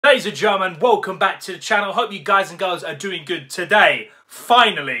Ladies and gentlemen, welcome back to the channel. Hope you guys and girls are doing good today.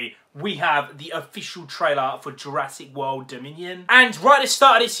 Finally, we have the official trailer for Jurassic World Dominion. And right at the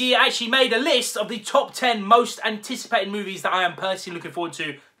start of this year, I actually made a list of the top 10 most anticipated movies that I am personally looking forward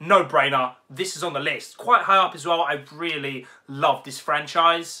to. No brainer, this is on the list. Quite high up as well. I really love this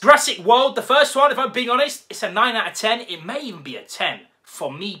franchise. Jurassic World, the first one, if I'm being honest, it's a 9 out of 10. It may even be a 10.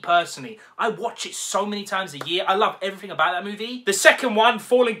 For me personally, I watch it so many times a year. I love everything about that movie. The second one,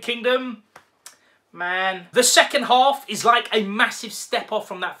 Fallen Kingdom, man. The second half is like a massive step off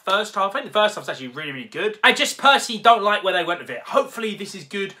from that first half. I think the first half is actually really, really good. I just personally don't like where they went with it. Hopefully this is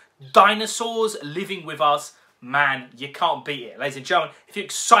good. Dinosaurs living with us. Man, you can't beat it. Ladies and gentlemen, if you're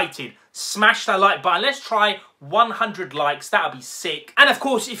excited, smash that like button. Let's try 100 likes. That'll be sick. And of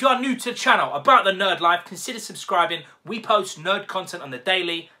course, if you are new to the channel about the nerd life, consider subscribing. We post nerd content on the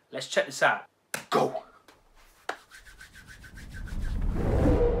daily. Let's check this out. Go.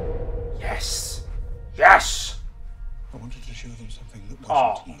 Yes. Yes. I wanted to show them something that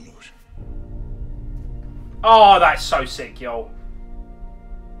wasn't an illusion. Oh, that's so sick, yo.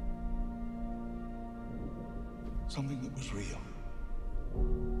 Something that was real.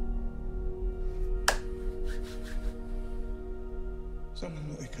 Something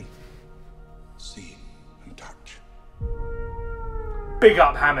that they could see and touch. Big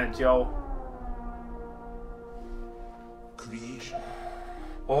up Hammond, yo. Creation.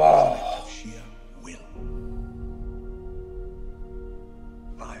 Oh. Sheer will.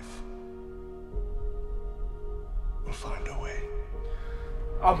 Life will find a way.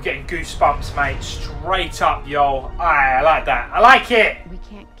 I'm getting goosebumps, mate. Straight up, yo. I like that. I like it. We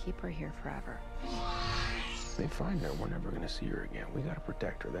can't keep her here forever. If they find her, we're never gonna see her again. We gotta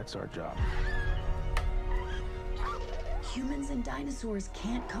protect her. That's our job. Humans and dinosaurs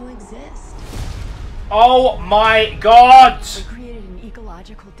can't coexist. Oh my God. We created an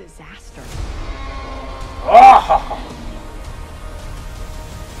ecological disaster. Oh.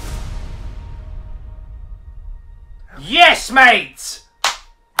 Yes, mate.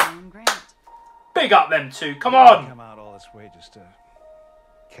 Big up them two. Come on. Come out all this way just to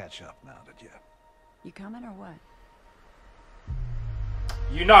catch up now, did you? You coming or what?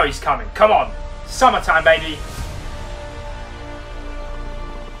 You know he's coming. Come on. Summertime, baby.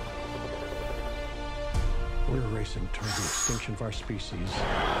 We're racing towards the extinction of our species.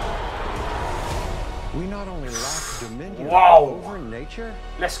 We not only lack dominion over nature.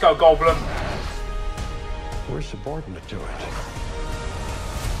 Let's go, Goldblum. We're subordinate to it.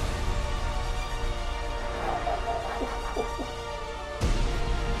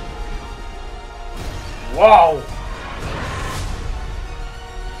 Whoa!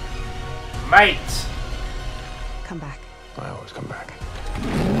 Mate! Come back. I always come back.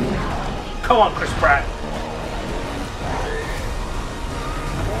 Come on, Chris Pratt.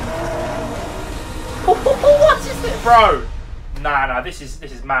 What is this, bro? Nah, this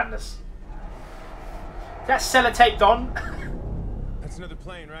is madness. Is that sellotaped on? That's another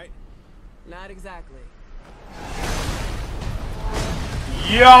plane, right? Not exactly.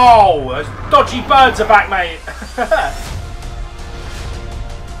 Yo! Those dodgy birds are back, mate.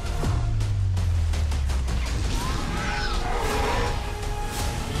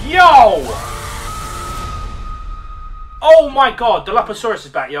 Yo! Oh my God, the Dilophosaurus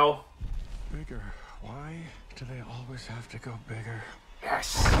is back, yo. Bigger. Why do they always have to go bigger?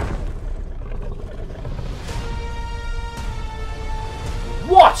 Yes.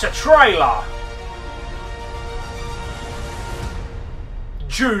 What a trailer!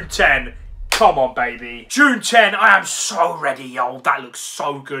 June 10. Come on, baby. June 10. I am so ready, yo. That looks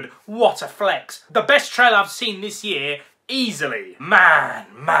so good. What a flex. The best trailer I've seen this year, easily. Man,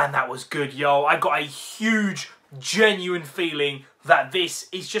 that was good, yo. I got a huge, genuine feeling that this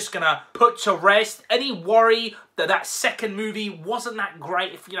is just gonna put to rest any worry that that second movie wasn't that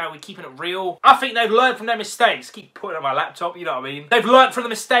great, if, you know, we're keeping it real. I think they've learned from their mistakes. Keep putting it on my laptop, you know what I mean? They've learned from the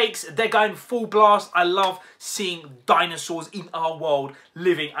mistakes. They're going full blast. I love seeing dinosaurs in our world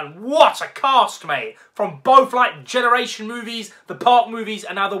living. And what a cast, mate. From both, like, generation movies, the park movies,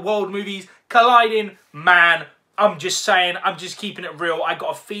 and now the world movies colliding. Man, I'm just saying, I'm just keeping it real. I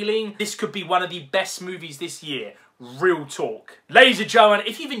got a feeling this could be one of the best movies this year. Real talk. Ladies and gentlemen,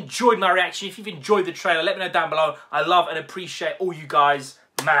 if you've enjoyed my reaction, if you've enjoyed the trailer, let me know down below. I love and appreciate all you guys.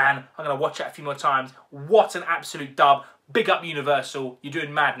 Man, I'm going to watch it a few more times. What an absolute dub. Big up Universal. You're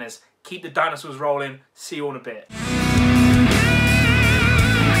doing madness. Keep the dinosaurs rolling. See you all in a bit.